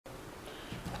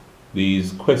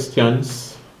these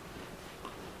questions.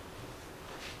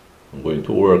 I'm going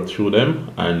to work through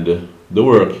them, and the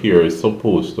work here is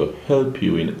supposed to help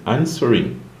you in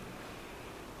answering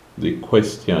the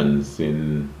questions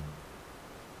in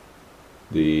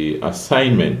the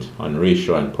assignment on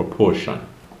ratio and proportion.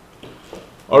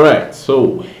 Alright,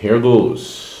 so here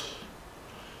goes.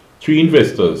 Three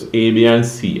investors, A, B, and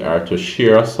C, are to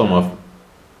share a sum of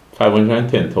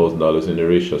 $510,000 in the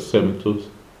ratio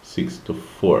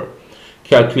 7:6:4.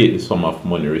 Calculate the sum of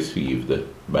money received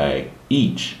by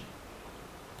each.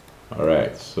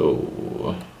 Alright,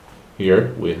 so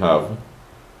here we have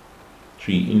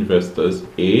three investors,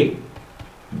 A,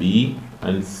 B,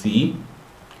 and C.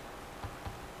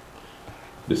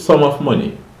 The sum of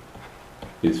money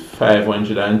is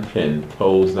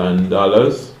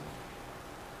 $510,000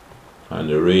 and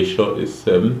the ratio is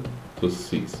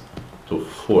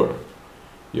 7:6:4.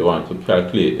 You want to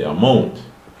calculate the amount,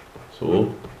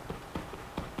 so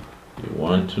you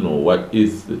want to know what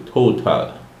is the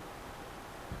total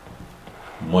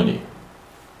money.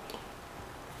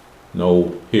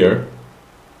 Now here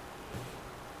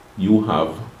you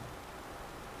have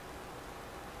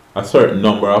a certain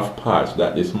number of parts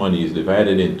that this money is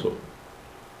divided into.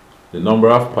 The number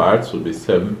of parts would be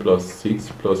 7 plus 6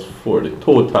 plus 4, the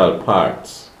total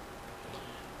parts.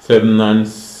 7 and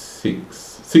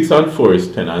 6, 6 and 4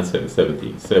 is 10 and 7,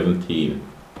 17. 17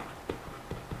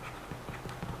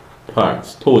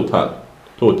 parts,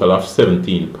 total of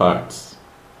 17 parts.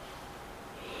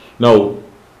 Now,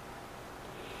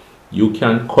 you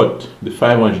can cut the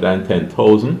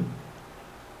 510,000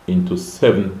 into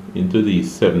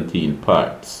these 17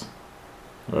 parts.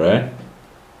 Alright?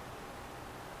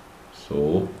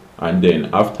 So, and then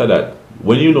after that,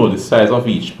 when you know the size of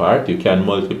each part, you can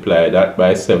multiply that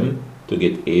by 7 to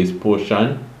get A's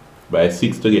portion, by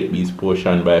 6 to get B's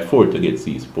portion, by 4 to get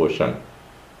C's portion.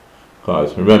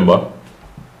 Because remember,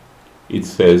 it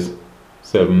says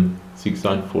 7, 6,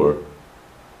 and 4.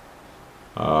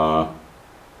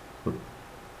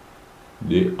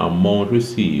 The amount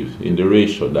received in the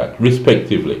ratio that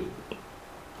respectively,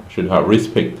 I should have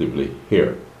respectively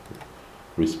here.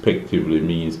 Respectively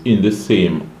means in the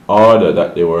same order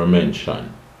that they were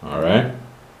mentioned. Alright,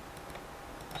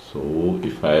 so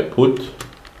if I put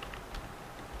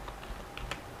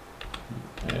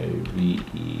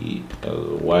IVELY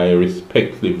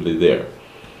respectively there,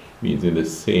 means in the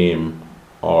same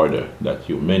order that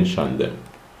you mentioned them.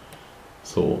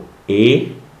 So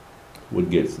A would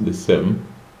get the 7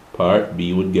 part,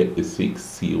 B would get the 6,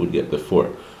 C would get the 4.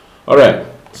 Alright,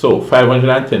 so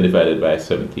 510 divided by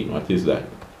 17, what is that?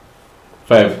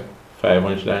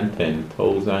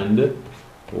 510,000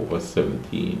 over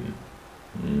 17.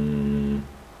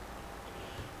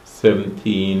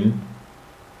 17,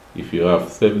 if you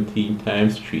have 17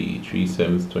 times 3, 3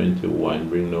 7s 21,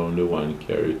 bring down the 1,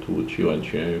 carry 2, 3 1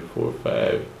 3 4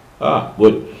 5.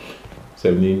 Good.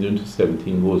 17 into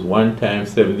 17 goes 1 time,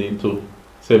 17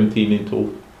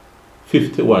 into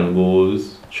 51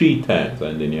 goes 3 times,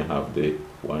 and then you have the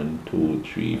 1 2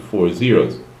 3 4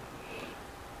 zeros.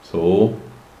 So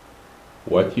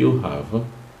what you have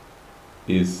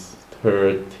is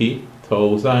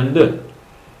 30,000,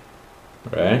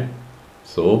 right?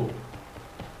 So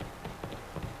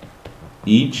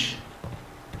each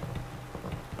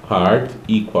part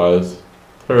equals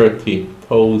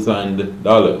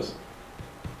 $30,000.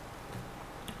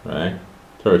 Right,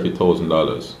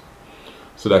 $30,000.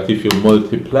 So that if you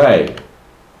multiply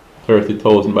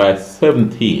 30,000 by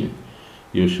 17,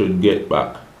 you should get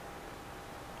back.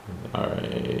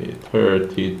 Alright,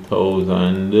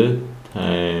 30,000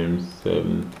 times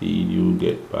 17, you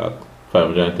get back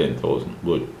 510,000.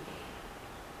 Good.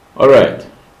 Alright,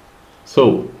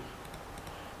 so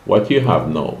what you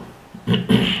have now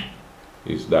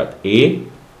is that A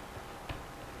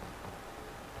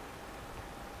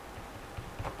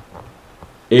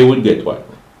would get what?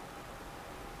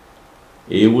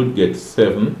 A would get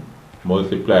 7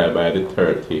 multiplied by the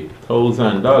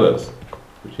 $30,000,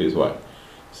 which is what?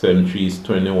 7 3s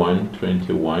 21,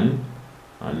 21,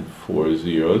 and 4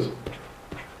 zeros.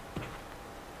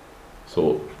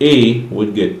 So A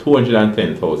would get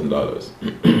 $210,000.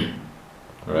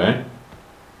 Alright?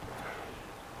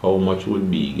 How much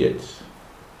would B get?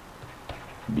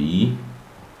 B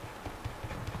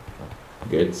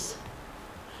gets,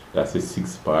 that's a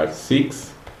 6 part,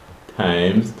 6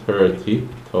 times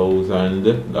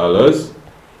 $30,000.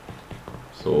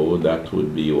 So that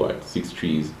would be what? 6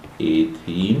 3s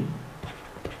 18.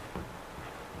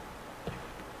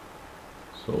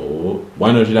 So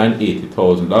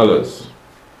 $180,000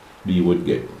 B would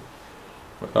get.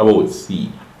 What about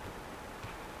C?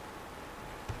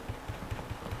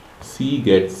 C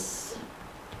gets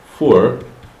 4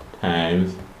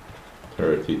 times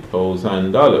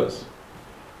 $30,000.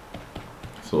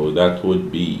 So that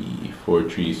would be 4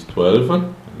 3s 12,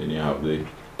 and then you have the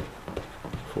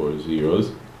 4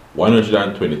 zeros,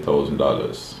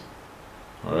 $120,000.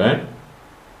 All right.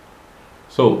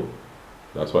 So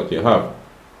that's what you have.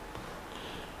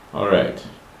 All right,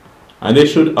 and they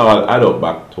should all add up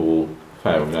back to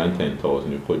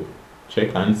 510,000. You could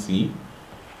check and see.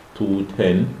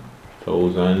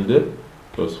 210,000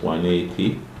 plus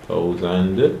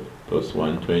 180,000 plus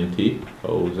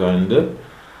 120,000.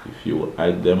 If you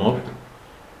add them up,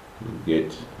 you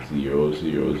get 0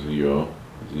 0 0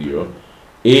 0.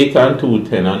 8 and 2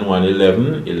 10 and 1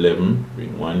 11. 11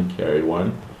 bring 1 carry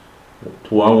 1.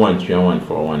 2 and 1 3 and 1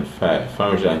 4 1 5.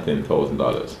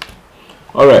 $510,000.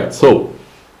 All right, so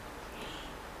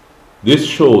this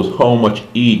shows how much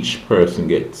each person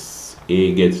gets.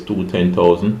 A gets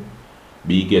 210,000,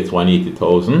 B gets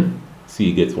 180,000,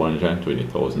 C gets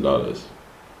 $120,000.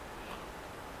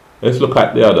 Let's look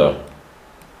at the other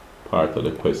part of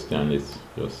the question. Let's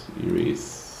just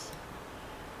erase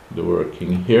the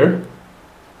working here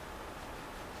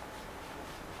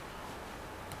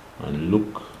and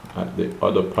look at the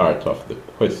other part of the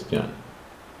question.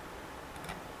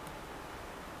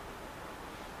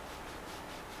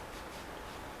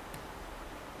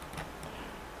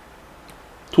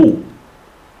 2.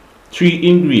 3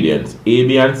 ingredients A,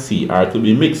 B, and C are to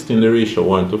be mixed in the ratio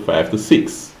 1 to 5 to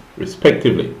 6,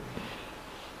 respectively.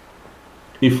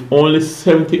 If only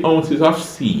 70 ounces of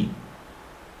C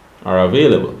are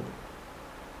available,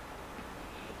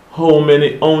 how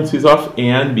many ounces of A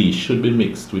and B should be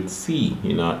mixed with C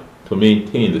in order to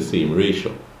maintain the same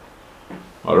ratio?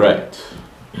 All right.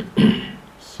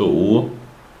 So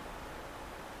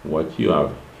what you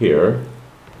have here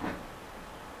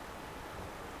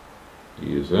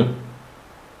is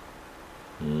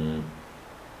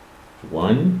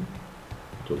 1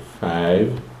 to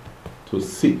 5 to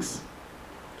 6.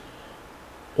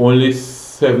 Only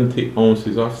 70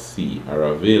 ounces of C are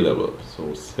available,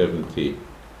 so 70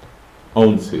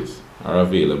 ounces are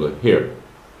available here,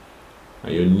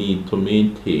 and you need to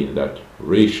maintain that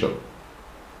ratio.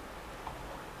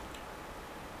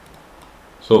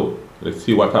 So let's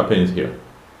see what happens here.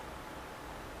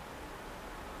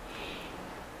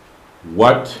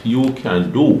 What you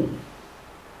can do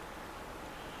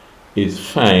is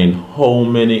find how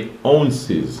many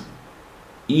ounces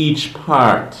each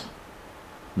part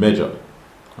measure.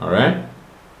 All right,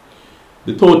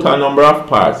 the total number of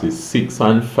parts is 6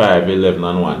 and 5 11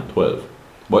 and 1 12,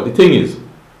 but the thing is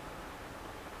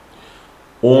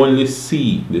only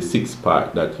see the 6th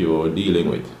part that you're dealing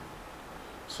with.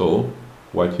 So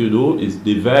what you do is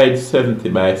divide 70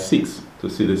 by 6 to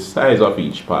see the size of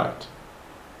each part.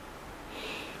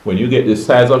 When you get the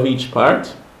size of each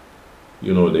part,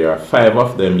 you know there are 5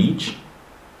 of them each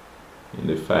in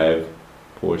the 5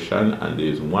 portion, and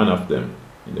there's 1 of them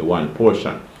in the 1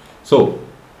 portion. So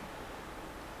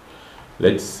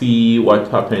let's see what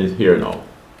happens here now.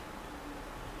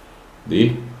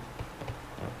 The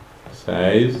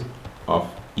size of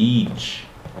each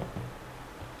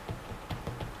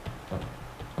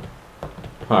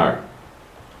part.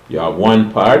 You have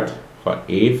 1 part for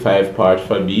A, 5 parts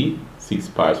for B, 6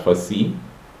 parts for C.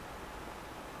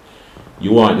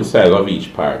 You want the size of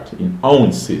each part in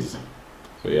ounces.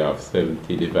 So you have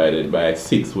 70 divided by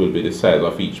 6 will be the size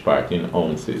of each part in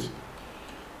ounces.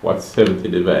 What's 70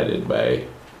 divided by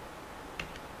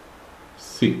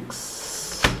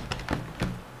 6?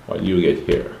 What do you get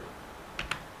here?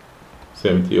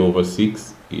 70 over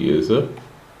 6 is, hold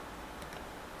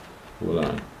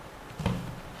on.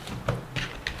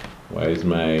 Why is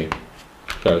my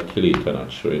calculator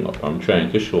not showing up? I'm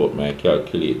trying to show up my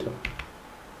calculator,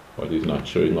 but it's not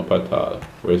showing up at all.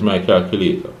 Where's my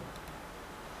calculator?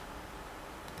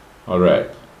 Alright,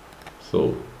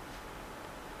 so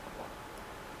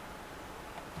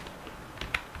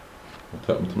what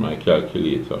happened to my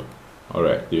calculator?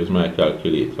 Alright, there's my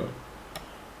calculator.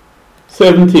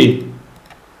 70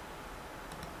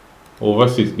 over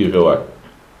 6 give you what?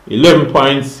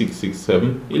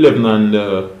 11.667. 11 and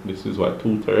this is what,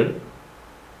 2/3?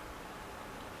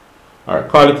 Alright,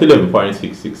 call it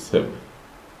 11.667.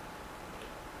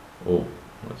 Oh,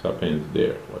 what happens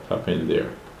there? What happened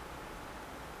there?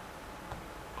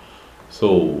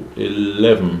 So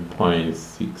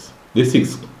 11.6. The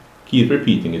 6 keeps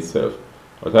repeating itself.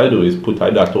 What I do is put a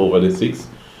dot over the 6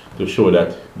 to show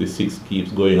that the 6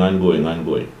 keeps going and going and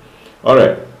going.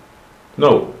 Alright,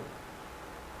 now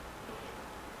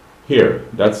here,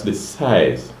 that's the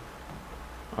size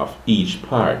of each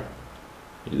part.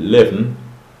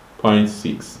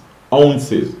 11.6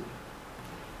 ounces.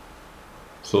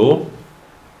 So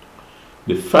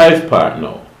the 5 part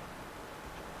now.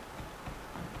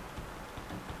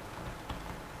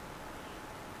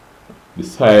 The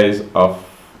size of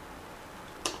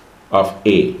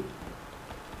A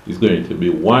is going to be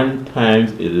 1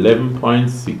 times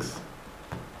 11.6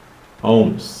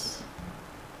 ounce.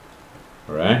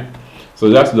 Alright? So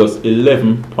that's just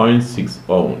 11.6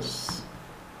 ounce.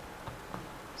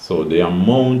 So the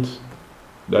amount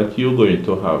that you're going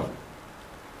to have,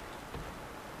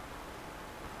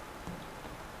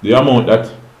 the amount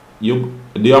of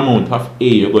A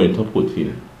you're going to put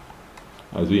in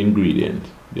as the ingredient,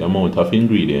 the amount of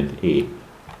ingredient A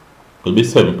will be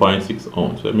 7.6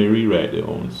 ounce. Let me rewrite the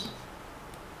ounce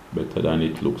better than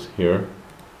it looks here.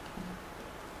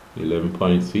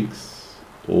 11.6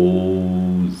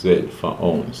 OZ for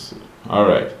ounce.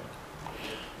 Alright.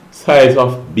 Size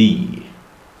of B,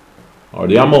 or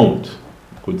the amount,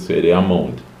 you could say the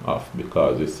amount of,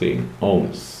 because it's saying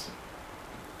ounce.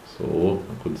 So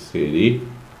I could say the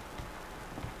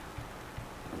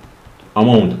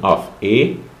amount of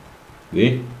A,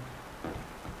 the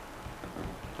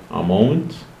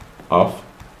amount of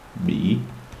B.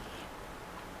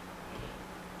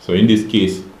 So in this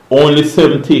case, only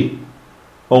 70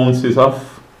 ounces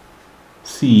of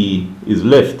C is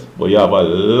left, but you have a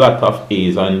lot of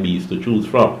A's and B's to choose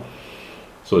from.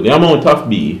 So the amount of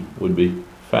B would be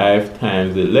 5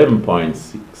 times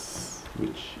 11.6,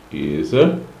 which is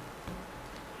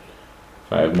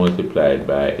 5 multiplied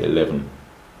by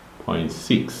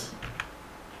 11.6.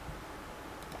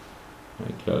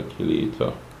 My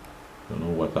calculator, I don't know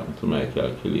what happened to my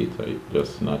calculator, it's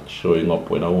just not showing up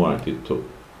when I want it to.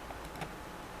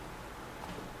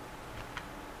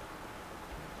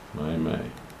 My.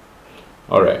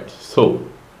 Alright, so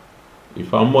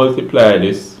if I multiply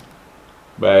this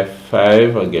by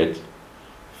 5, I get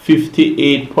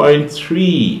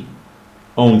 58.3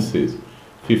 ounces.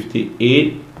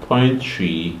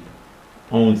 58.3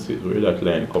 ounces. Where did that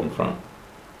line come from?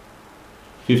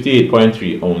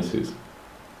 58.3 ounces.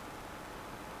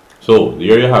 So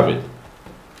there you have it.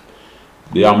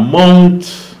 The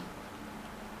amount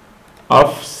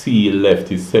of C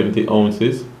left is 70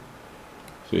 ounces.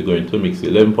 So you're going to mix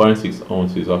 11.6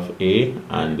 ounces of A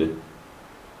and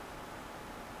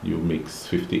you mix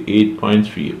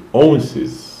 58.3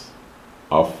 ounces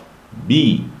of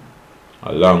B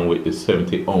along with the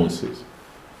 70 ounces.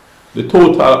 The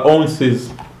total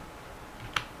ounces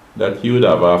that you would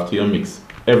have after you mix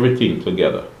everything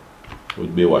together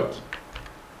would be what?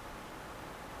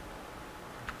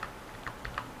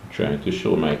 I'm trying to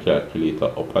show my calculator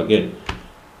up again.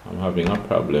 I'm having a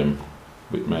problem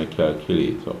with my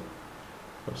calculator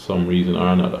for some reason or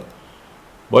another.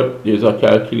 But there's a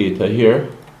calculator here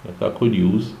that I could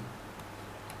use.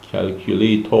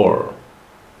 Calculator.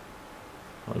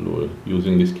 Although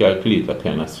using this calculator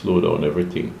kind of slow down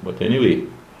everything. But anyway,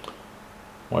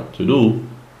 what to do?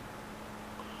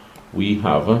 We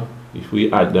have, if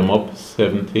we add them up,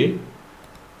 70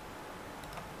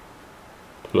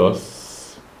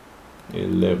 plus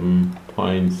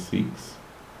 11.6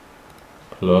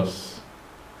 plus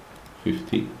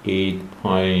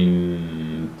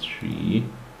 58.3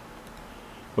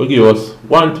 will give us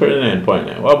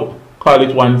 139.9. Well, call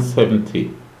it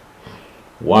 170.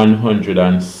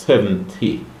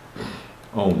 170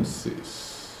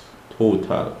 ounces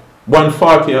total.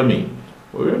 140, I mean.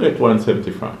 Where did I get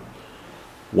 170 from?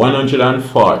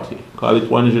 140. Call it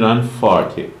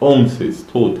 140 ounces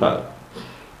total.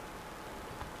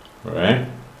 Alright?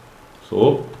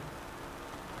 So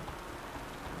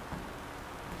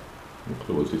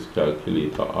close this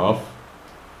calculator off.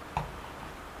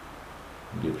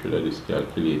 Get rid of this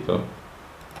calculator.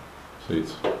 So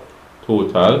it's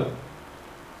total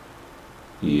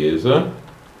is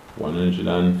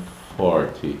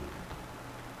 140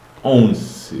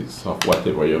 ounces of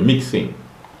whatever you're mixing.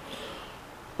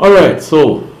 Alright,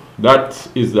 so that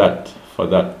is that for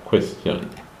that question.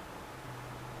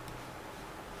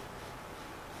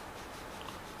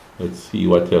 Let's see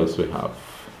what else we have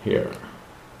here.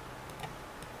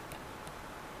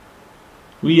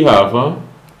 We have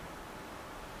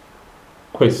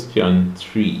question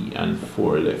 3 and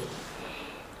 4 left.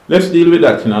 Let's deal with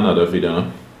that in another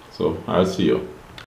video. So I'll see you.